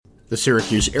The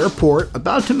Syracuse Airport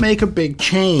about to make a big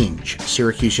change.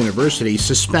 Syracuse University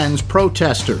suspends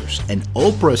protesters, and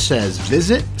Oprah says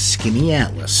visit Skinny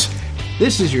Atlas.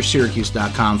 This is your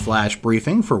Syracuse.com flash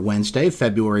briefing for Wednesday,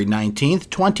 February 19th,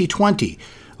 2020.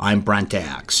 I'm Brent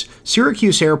Axe.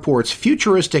 Syracuse Airport's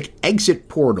futuristic exit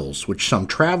portals, which some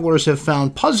travelers have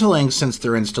found puzzling since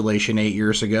their installation 8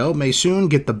 years ago, may soon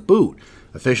get the boot.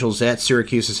 Officials at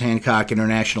Syracuse's Hancock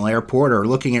International Airport are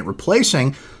looking at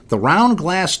replacing the round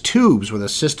glass tubes with a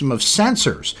system of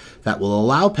sensors that will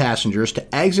allow passengers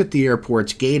to exit the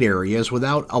airport's gate areas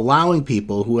without allowing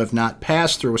people who have not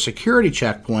passed through a security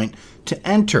checkpoint to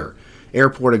enter.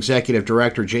 Airport Executive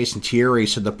Director Jason Thierry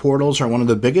said the portals are one of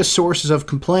the biggest sources of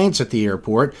complaints at the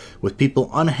airport, with people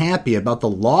unhappy about the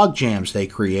log jams they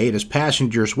create as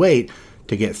passengers wait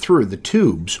to get through the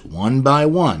tubes one by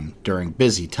one during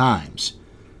busy times.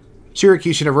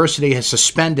 Syracuse University has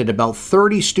suspended about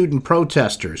 30 student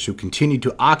protesters who continued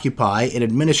to occupy an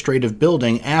administrative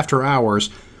building after hours.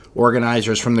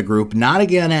 Organizers from the group Not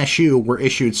Again SU were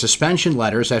issued suspension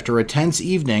letters after a tense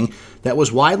evening that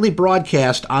was widely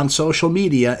broadcast on social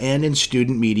media and in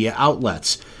student media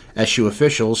outlets. SU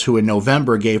officials, who in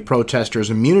November gave protesters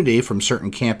immunity from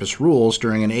certain campus rules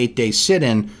during an 8-day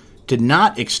sit-in, did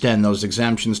not extend those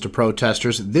exemptions to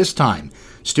protesters this time.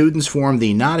 Students formed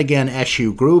the Not Again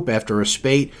SU group after a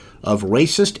spate of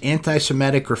racist,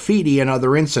 anti-Semitic graffiti and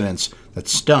other incidents that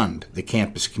stunned the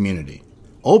campus community.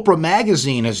 Oprah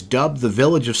Magazine has dubbed the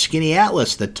village of Skinny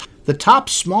Atlas the top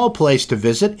small place to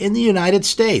visit in the United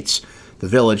States. The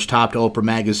village topped Oprah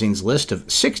Magazine's list of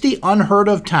 60 unheard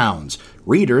of towns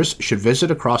readers should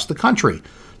visit across the country.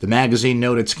 The magazine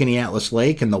noted Skinny Atlas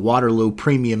Lake and the Waterloo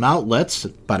Premium Outlets,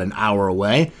 about an hour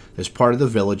away, as part of the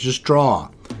village's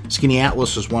draw. Skinny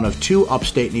Atlas is one of 2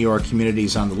 upstate New York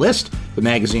communities on the list. The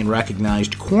magazine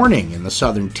recognized Corning in the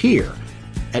southern tier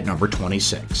at number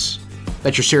 26.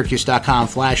 That's your Syracuse.com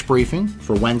flash briefing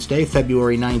for Wednesday,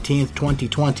 February 19th,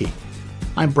 2020.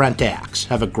 I'm Brent Axe.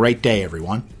 Have a great day,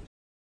 everyone.